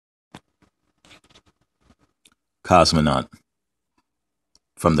Cosmonaut.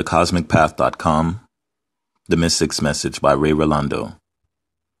 From thecosmicpath.com, The Mystic's Message by Ray Rolando.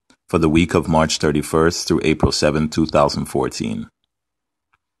 For the week of March 31st through April 7, 2014.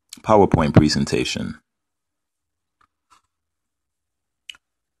 PowerPoint presentation.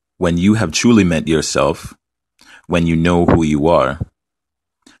 When you have truly met yourself, when you know who you are,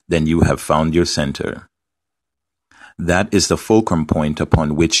 then you have found your center. That is the fulcrum point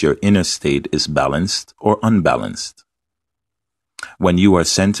upon which your inner state is balanced or unbalanced. When you are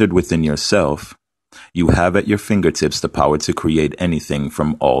centered within yourself, you have at your fingertips the power to create anything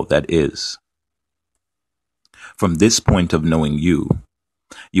from all that is. From this point of knowing you,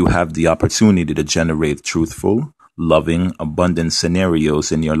 you have the opportunity to generate truthful, loving, abundant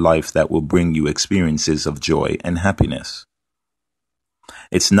scenarios in your life that will bring you experiences of joy and happiness.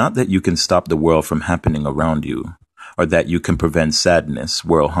 It's not that you can stop the world from happening around you, or that you can prevent sadness,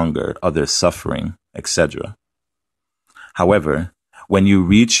 world hunger, other suffering, etc. However, when you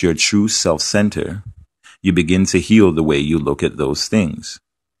reach your true self-center, you begin to heal the way you look at those things.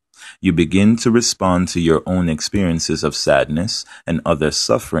 You begin to respond to your own experiences of sadness and other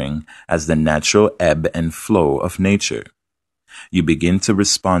suffering as the natural ebb and flow of nature. You begin to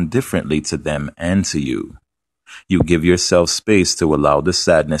respond differently to them and to you. You give yourself space to allow the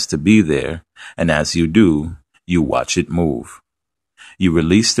sadness to be there, and as you do, you watch it move. You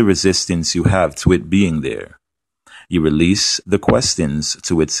release the resistance you have to it being there. You release the questions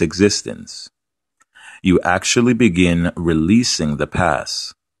to its existence. You actually begin releasing the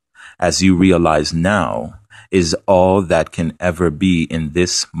past, as you realize now is all that can ever be in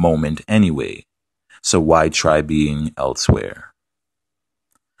this moment anyway, so why try being elsewhere?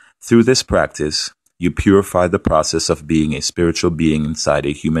 Through this practice, you purify the process of being a spiritual being inside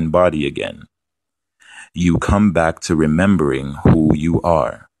a human body again. You come back to remembering who you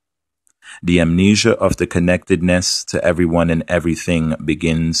are. The amnesia of the connectedness to everyone and everything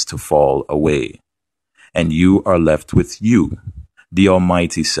begins to fall away, and you are left with you, the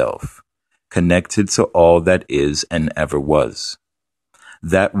Almighty Self, connected to all that is and ever was,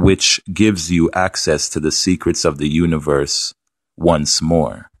 that which gives you access to the secrets of the universe once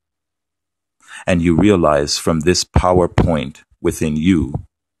more. And you realize from this power point within you,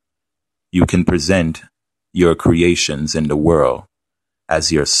 you can present your creations in the world as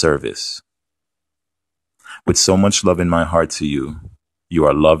your service. With so much love in my heart to you, you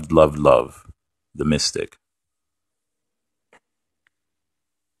are loved, loved, loved, the Mystic.